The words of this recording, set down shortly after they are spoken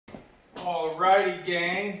Alrighty,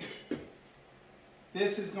 gang.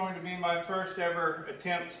 This is going to be my first ever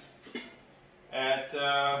attempt at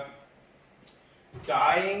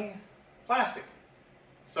dyeing plastic.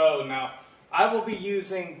 So now I will be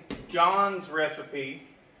using John's recipe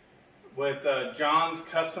with John's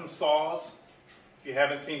custom saws. If you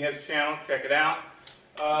haven't seen his channel, check it out.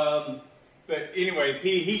 But anyways,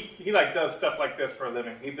 he like does stuff like this for a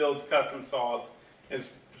living. He builds custom saws, and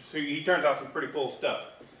so he turns out some pretty cool stuff.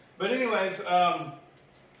 But anyways,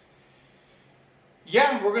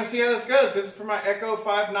 yeah, we're gonna see how this goes. This is for my Echo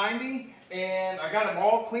 590, and I got them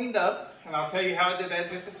all cleaned up, and I'll tell you how I did that in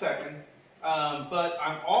just a second. But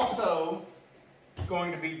I'm also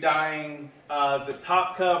going to be dyeing the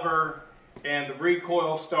top cover and the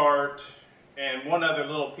recoil start and one other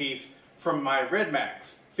little piece from my Red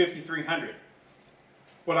Max 5300.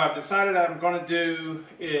 What I've decided I'm going to do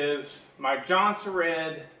is my Johnson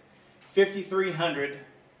Red 5300.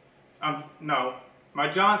 My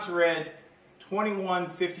Johnson Red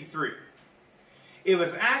 2153. It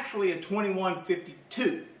was actually a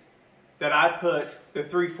 2152 that I put the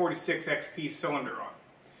 346 XP cylinder on.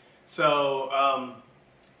 So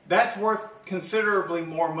that's worth considerably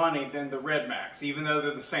more money than the Red Max, even though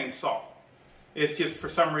they're the same saw. It's just for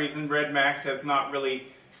some reason Red Max has not really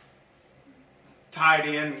tied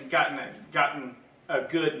in and gotten a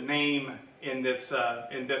good name in this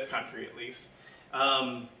country, at least.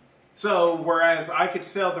 So whereas I could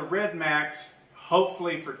sell the Red Max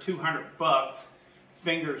hopefully for 200 bucks,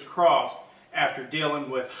 fingers crossed, after dealing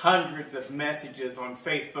with hundreds of messages on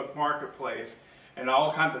Facebook Marketplace and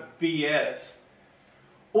all kinds of BS,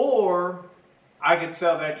 or I could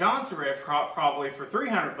sell that Johnson Red probably for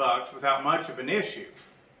 300 bucks without much of an issue.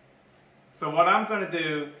 So what I'm going to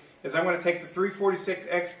do is I'm going to take the 346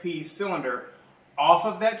 XP cylinder off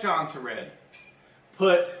of that Johnson Red,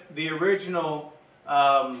 put the original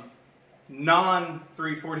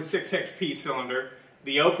non-346 XP cylinder,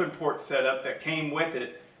 the open port setup that came with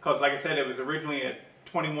it, because like I said, it was originally a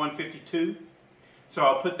 2152. So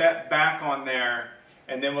I'll put that back on there,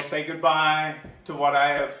 and then we'll say goodbye to what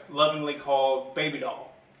I have lovingly called Baby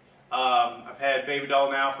Doll. I've had Baby Doll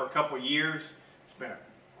now for a couple of years. It's been a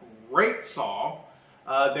great saw.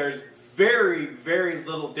 There's very, very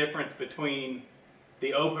little difference between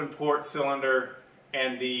the open port cylinder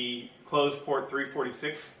and the closed port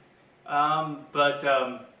 346.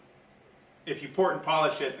 If you port and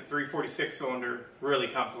polish it, the 346 cylinder really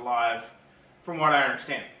comes alive, from what I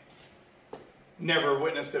understand. Never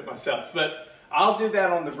witnessed it myself, but I'll do that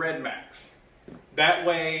on the Red Max. That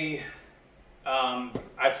way,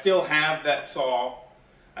 I still have that saw.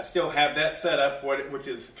 I still have that setup, which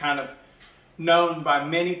is kind of known by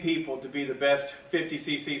many people to be the best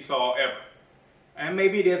 50cc saw ever. And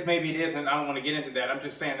maybe it is, maybe it isn't. I don't want to get into that. I'm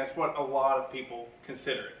just saying that's what a lot of people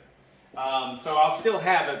consider it. So I'll still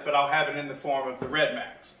have it, but I'll have it in the form of the Red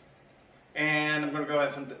Max. And I'm going to go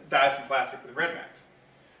ahead and dye some plastic with the Red Max.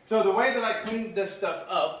 So the way that I cleaned this stuff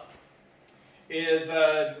up is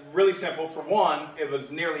really simple. For one, it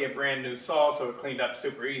was nearly a brand new saw, so it cleaned up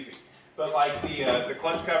super easy. But like the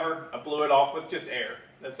clutch cover, I blew it off with just air.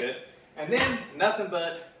 That's it. And then nothing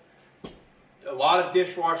but a lot of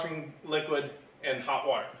dishwashing liquid and hot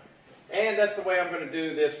water. And that's the way I'm going to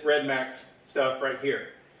do this Red Max stuff right here.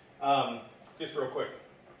 Just real quick.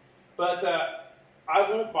 But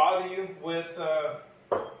I won't bother you with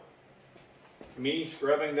me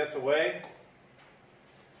scrubbing this away.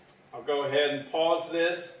 I'll go ahead and pause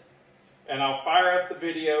this, and I'll fire up the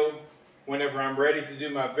video whenever I'm ready to do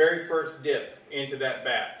my very first dip into that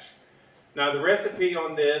batch. Now the recipe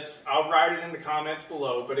on this, I'll write it in the comments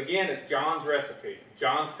below, but again, it's John's recipe,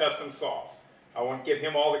 John's custom sauce. I want to give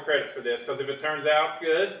him all the credit for this, because if it turns out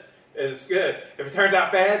good, it's good. If it turns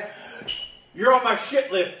out bad, you're on my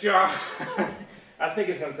shit list, John. I think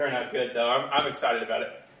it's going to turn out good, though. I'm excited about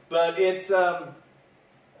it. But it's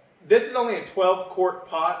this is only a 12-quart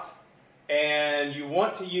pot, and you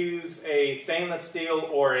want to use a stainless steel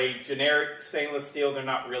or a generic stainless steel. They're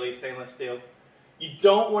not really stainless steel. You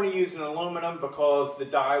don't want to use an aluminum because the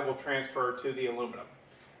dye will transfer to the aluminum.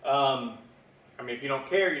 I mean, if you don't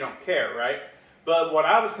care, you don't care, right? But what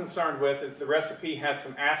I was concerned with is the recipe has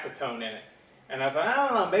some acetone in it. And I thought, I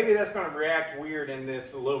don't know, maybe that's going to react weird in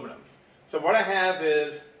this aluminum. So what I have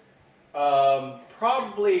is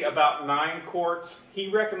probably about 9 quarts. He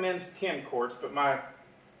recommends 10 quarts, but my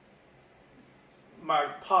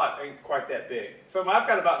pot ain't quite that big. So I've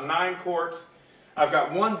got about 9 quarts. I've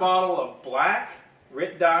got 1 bottle of black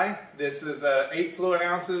RIT dye. This is 8 fluid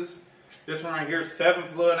ounces. This one right here is 7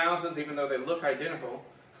 fluid ounces, even though they look identical.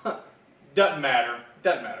 Doesn't matter.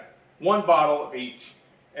 Doesn't matter. 1 bottle of each.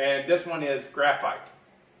 And this one is graphite.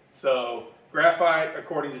 So graphite,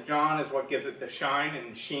 according to John, is what gives it the shine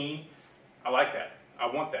and the sheen. I like that. I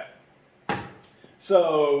want that.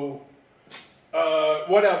 So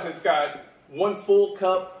what else? It's got 1 full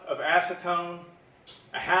cup of acetone,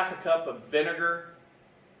 a half a cup of vinegar,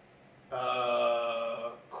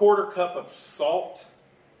 1/4 cup of salt.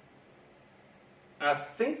 I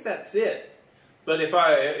think that's it. But if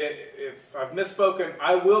I've misspoken,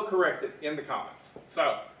 I will correct it in the comments.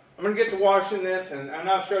 So I'm going to get to washing this, and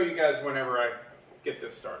I'll show you guys whenever I get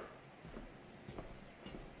this started.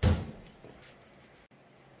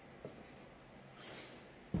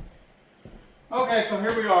 Okay, so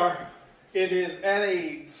here we are. It is at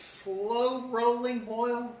a slow rolling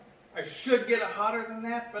boil. I should get it hotter than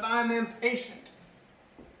that, but I'm impatient.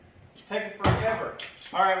 It's taking forever.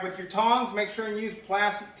 All right, with your tongs, make sure you use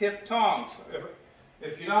plastic tip tongs.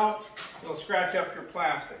 If you don't, it'll scratch up your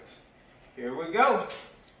plastics. Here we go.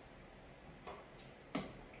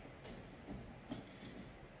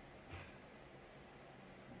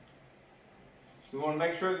 We want to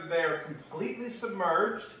make sure that they are completely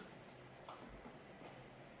submerged.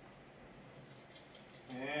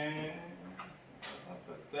 And I'll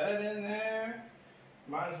put that in there.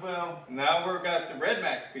 Might as well. Now we've got the Red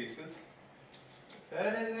Max pieces. Put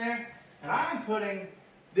that in there. And I'm putting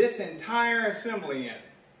this entire assembly in.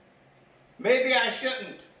 Maybe I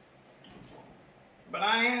shouldn't, but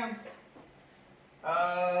I am.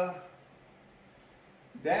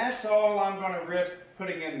 That's all I'm going to risk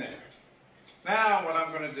putting in there. Now what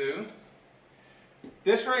I'm going to do,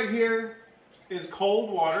 this right here is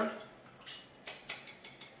cold water.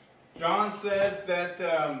 John says that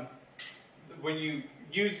when you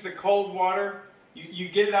use the cold water, you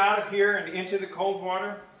get it out of here and into the cold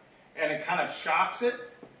water, and it kind of shocks it.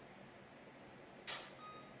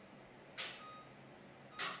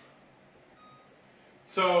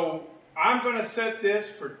 So I'm going to set this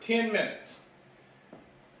for 10 minutes.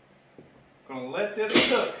 I'm going to let this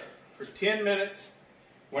cook for 10 minutes.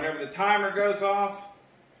 Whenever the timer goes off,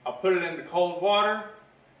 I'll put it in the cold water.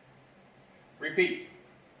 Repeat.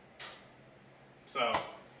 So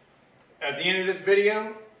at the end of this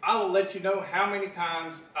video, I will let you know how many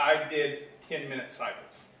times I did 10-minute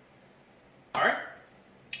cycles. All right?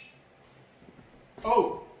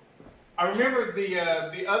 Oh, I remember the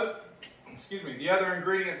other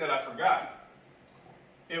ingredient that I forgot.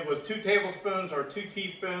 It was 2 tablespoons or 2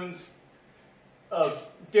 teaspoons of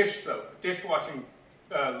dish soap, dishwashing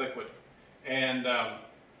liquid. And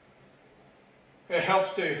it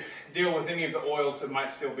helps to deal with any of the oils that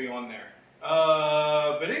might still be on there.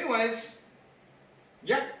 But anyways,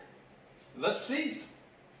 yeah, let's see.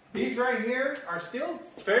 These right here are still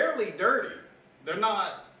fairly dirty. They're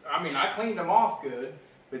not, I mean, I cleaned them off good,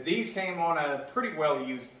 but these came on a pretty well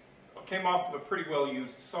used, came off of a pretty well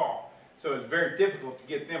used saw. So it's very difficult to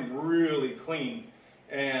get them really clean.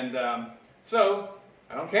 And so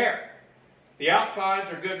I don't care. The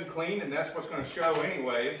outsides are good and clean, and that's what's going to show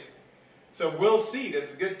anyways. So we'll see.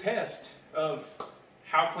 That's a good test of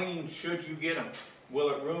how clean should you get them. Will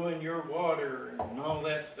it ruin your water and all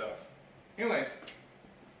that stuff? Anyways.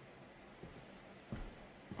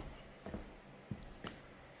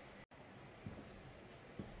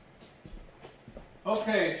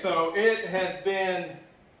 Okay, so it has been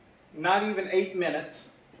not even 8 minutes.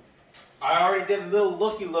 I already did a little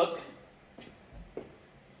looky look,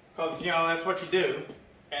 because you know that's what you do,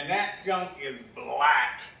 and that junk is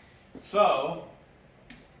black. So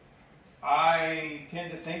I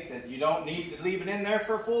tend to think that you don't need to leave it in there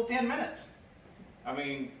for a full 10 minutes. I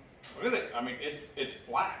mean, look at it. I mean, it's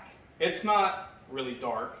black. It's not really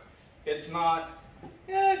dark. It's not,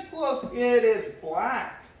 yeah, it's close. It is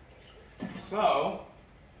black. So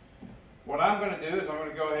what I'm going to do is I'm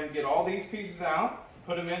going to go ahead and get all these pieces out,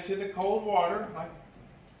 put them into the cold water,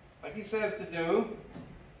 like he says to do.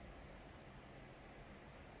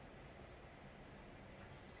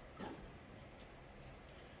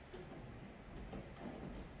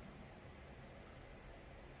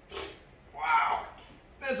 Wow,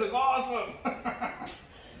 this is awesome.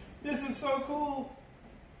 This is so cool.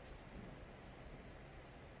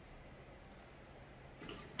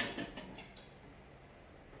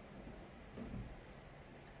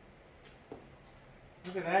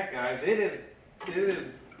 Look at that, guys. It is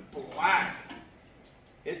black.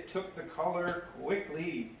 It took the color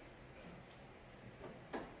quickly.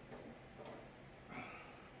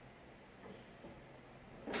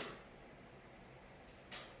 That's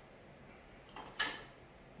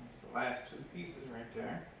the last 2 pieces right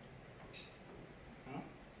there. All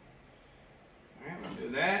right, we'll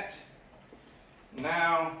do that.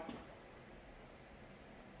 Now,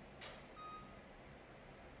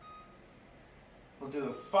 we'll we'll do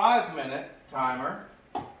a 5-minute timer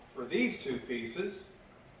for these two pieces.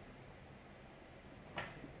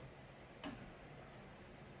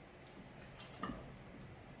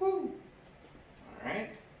 Woo. All right.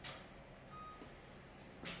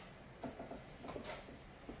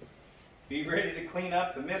 Be ready to clean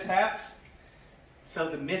up the mishaps so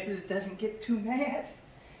the missus doesn't get too mad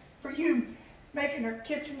for you making her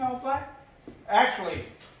kitchen all black. Actually,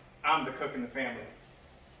 I'm the cook in the family.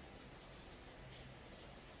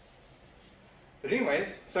 But anyways,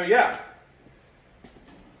 so yeah.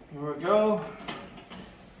 Here we go.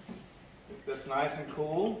 Get this nice and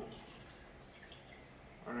cool.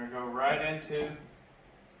 We're going to go right into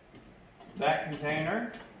that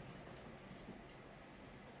container.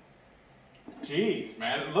 Jeez,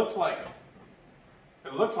 man, it looks like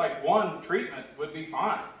one treatment would be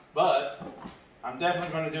fine, but I'm definitely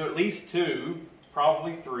going to do at least 2,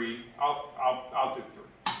 probably 3. I'll do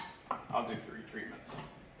 3. I'll do 3 treatments.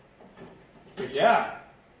 But yeah,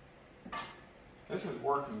 this is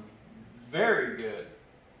working very good.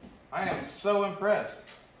 I am so impressed.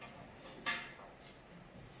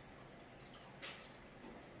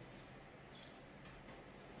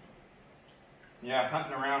 Yeah,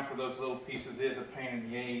 hunting around for those little pieces is a pain in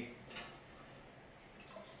the yay.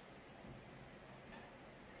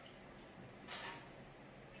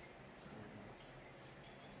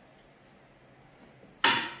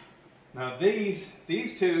 Now these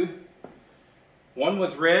two, one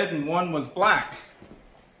was red and one was black.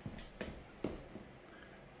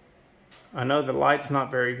 I know the light's not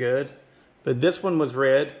very good, but this one was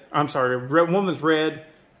red. I'm sorry, one was red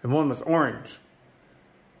and one was orange.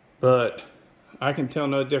 But I can tell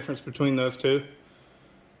no difference between those two.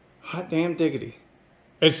 Hot damn diggity.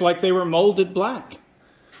 It's like they were molded black.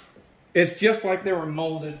 It's just like they were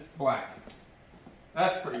molded black.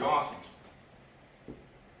 That's pretty awesome.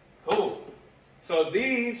 Cool. So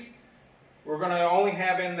these we're going to only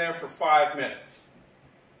have in there for 5 minutes.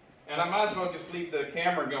 And I might as well just leave the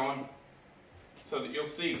camera going so that you'll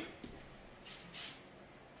see.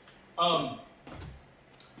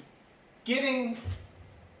 Getting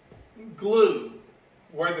glue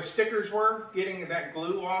where the stickers were, getting that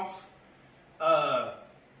glue off.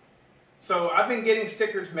 So I've been getting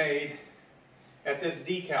stickers made at this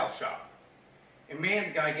decal shop. And man,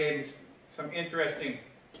 the guy gave me some interesting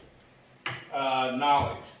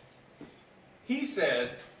knowledge. He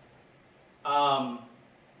said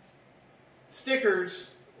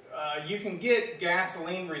stickers, you can get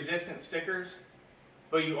gasoline resistant stickers,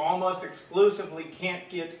 but you almost exclusively can't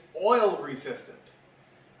get oil resistant.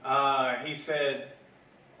 He said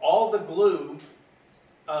all the glue,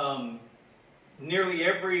 nearly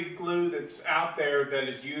every glue that's out there that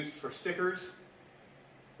is used for stickers,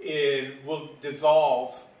 will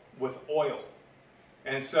dissolve with oil.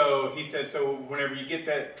 And so he said, so whenever you get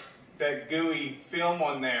that gooey film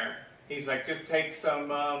on there, he's like, just take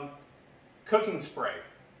some cooking spray,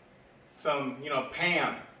 some,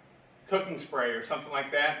 Pam cooking spray or something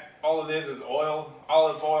like that. All it is oil,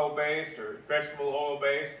 olive oil based or vegetable oil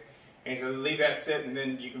based. And he said, leave that sit and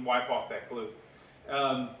then you can wipe off that glue.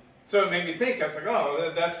 So it made me think, I was like,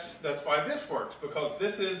 oh, that's why this works, because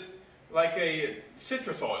this is like a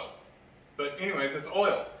citrus oil. But anyways, it's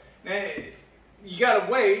oil. Now, you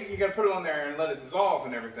gotta wait, you gotta put it on there and let it dissolve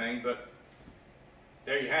and everything, but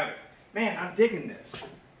there you have it. Man, I'm digging this.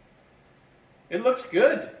 It looks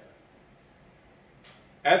good.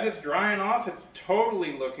 As it's drying off, it's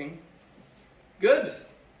totally looking good.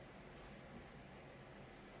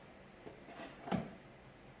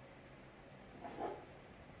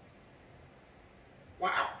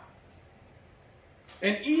 Wow.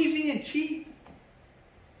 And easy and cheap.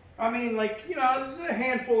 I mean, like, there's a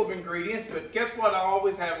handful of ingredients, but guess what I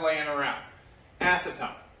always have laying around?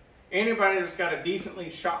 Acetone. Anybody that's got a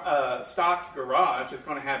decently stocked garage is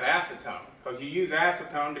going to have acetone, because you use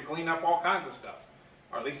acetone to clean up all kinds of stuff.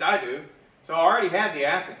 Or at least I do. So I already had the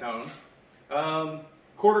acetone.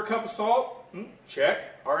 1/4 cup of salt, check,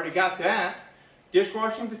 already got that.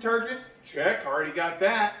 Dishwashing detergent, check, already got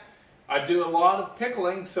that. I do a lot of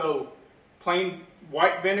pickling, so plain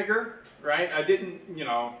white vinegar, right? I didn't,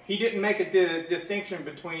 he didn't make a distinction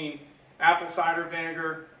between apple cider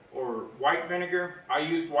vinegar or white vinegar. I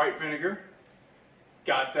used white vinegar.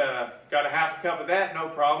 Got a 1/2 cup of that, no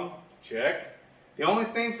problem, check. The only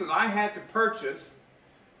things that I had to purchase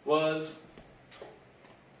was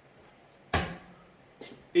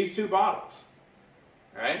these 2 bottles,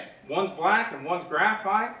 right? One's black and one's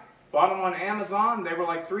graphite. Bought them on Amazon. They were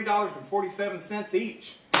like $3.47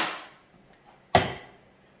 each.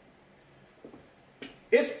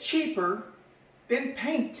 It's cheaper than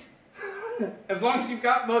paint. as long as you've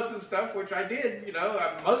got most of the stuff, which I did, you know,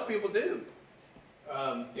 most people do.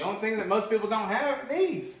 The only thing that most people don't have are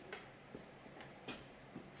these.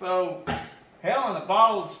 So, hell, in a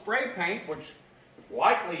bottle of spray paint, which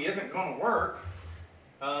likely isn't going to work,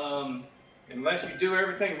 unless you do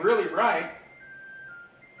everything really right.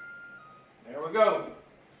 There we go.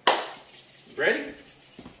 Ready?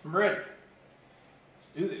 I'm ready. Let's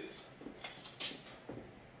do this.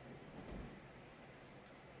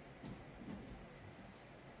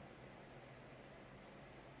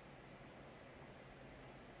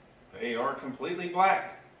 They are completely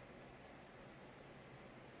black.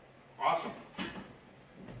 Awesome. All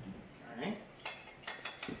right.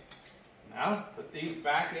 Now, put these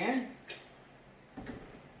back in.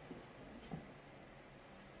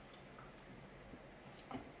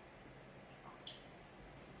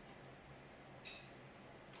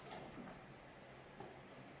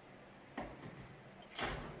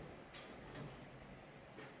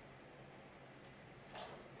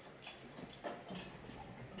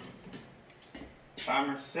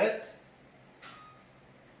 Timer set.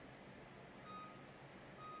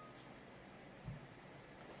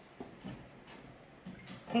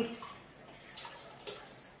 This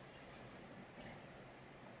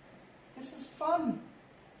is fun.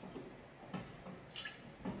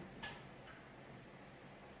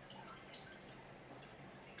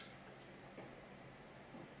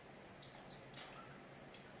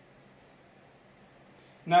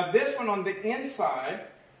 Now this one on the inside,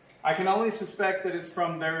 I can only suspect that it's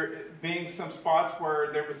from there being some spots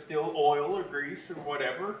where there was still oil or grease or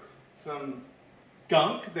whatever, some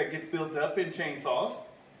gunk that gets built up in chainsaws.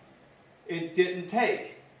 It didn't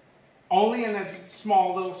take. Only in a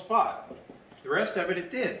small little spot. The rest of it,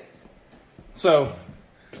 it did. So,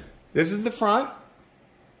 this is the front.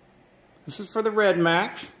 This is for the Red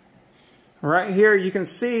Max. Right here, you can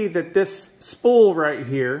see that this spool right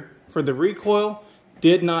here for the recoil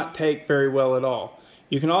did not take very well at all.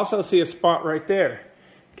 You can also see a spot right there.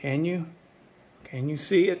 Can you? Can you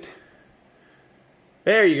see it?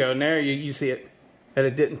 There you go. There you see it. That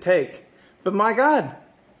it didn't take. But my God,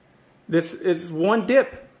 this is one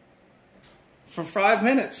dip for 5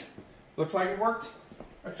 minutes. Looks like it worked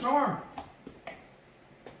a charm.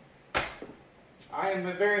 I am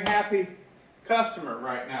a very happy customer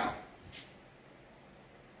right now.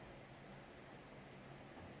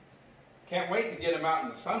 Can't wait to get them out in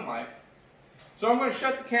the sunlight. So I'm going to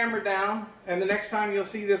shut the camera down, and the next time you'll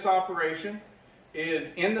see this operation is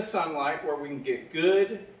in the sunlight where we can get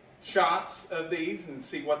good shots of these and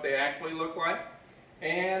see what they actually look like.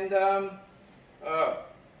 And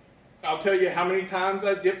I'll tell you how many times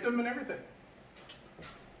I dipped them and everything.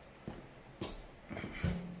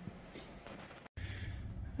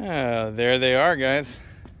 There they are, guys.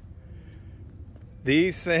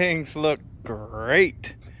 These things look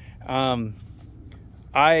great.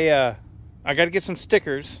 I got to get some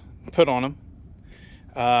stickers put on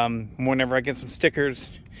them. Whenever I get some stickers,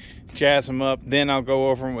 jazz them up, then I'll go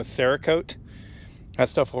over them with Cerakote. That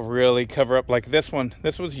stuff will really cover up. Like this one,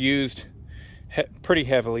 this was used pretty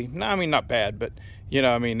heavily. No, I mean, not bad, but you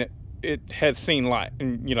know, I mean, it has seen life,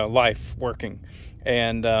 you know, life working,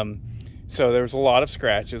 and so there was a lot of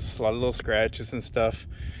scratches, a lot of little scratches and stuff,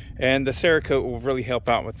 and the Cerakote will really help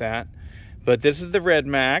out with that. But this is the Red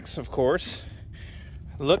Max, of course.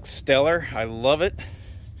 Looks stellar. I love it.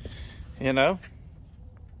 You know,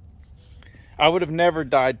 I would have never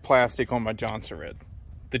dyed plastic on my Johnson Red.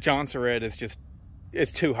 The Johnson Red is just,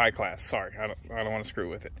 it's too high class. Sorry, I don't want to screw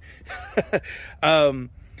with it.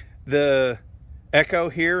 The Echo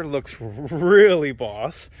here looks really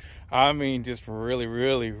boss. I mean, just really,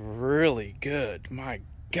 really, really good. My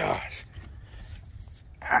gosh.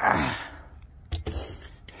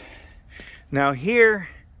 Now here,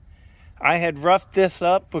 I had roughed this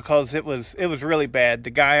up because it was really bad. The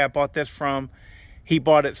guy I bought this from, he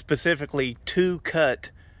bought it specifically to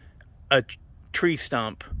cut a tree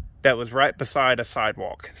stump that was right beside a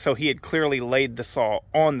sidewalk. So he had clearly laid the saw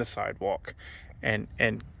on the sidewalk, and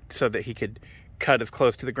so that he could cut as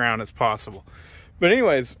close to the ground as possible. But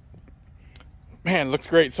anyways, man, looks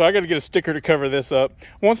great. So I got to get a sticker to cover this up.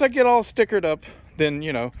 Once I get all stickered up, then,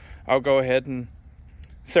 you know, I'll go ahead and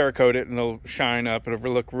Cerakote it and it'll shine up. It'll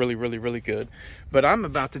look really, really, really good. But I'm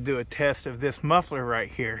about to do a test of this muffler right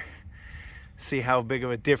here. See how big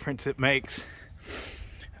of a difference it makes.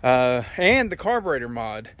 And the carburetor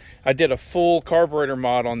mod. I did a full carburetor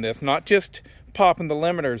mod on this, not just popping the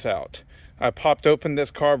limiters out. I popped open this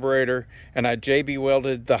carburetor and I JB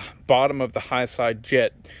welded the bottom of the high side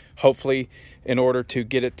jet, hopefully in order to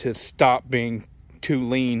get it to stop being too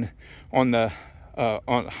lean on the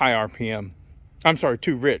on high RPM. I'm sorry,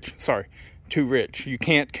 too rich. Sorry, too rich. You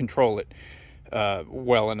can't control it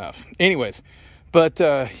well enough. Anyways, but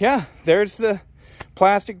yeah, there's the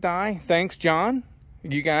plastic die. Thanks, John.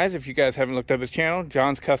 You guys, if you guys haven't looked up his channel,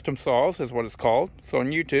 John's Custom Saws is what it's called. So on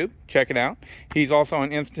YouTube, check it out. He's also on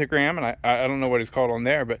Instagram, and I don't know what he's called on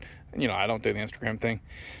there, but you know, I don't do the Instagram thing.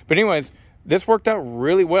 But anyways, this worked out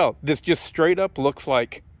really well. This just straight up looks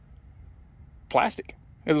like plastic.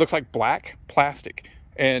 It looks like black plastic,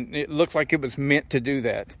 and it looks like it was meant to do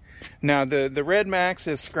that. Now the Red Max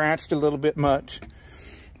is scratched a little bit much,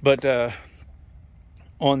 but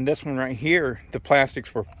on this one right here, the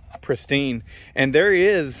plastics were pristine, and there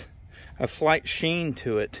is a slight sheen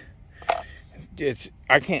to it.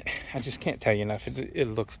 I just can't tell you enough. It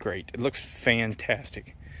looks great. It looks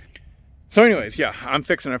fantastic. So anyways, yeah, I'm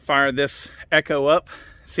fixing to fire this Echo up,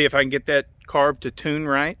 see if I can get that carb to tune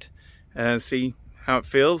right, see how it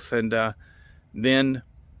feels, and then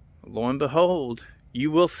lo and behold,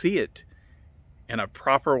 you will see it in a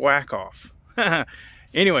proper whack off.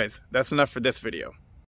 Anyways, that's enough for this video.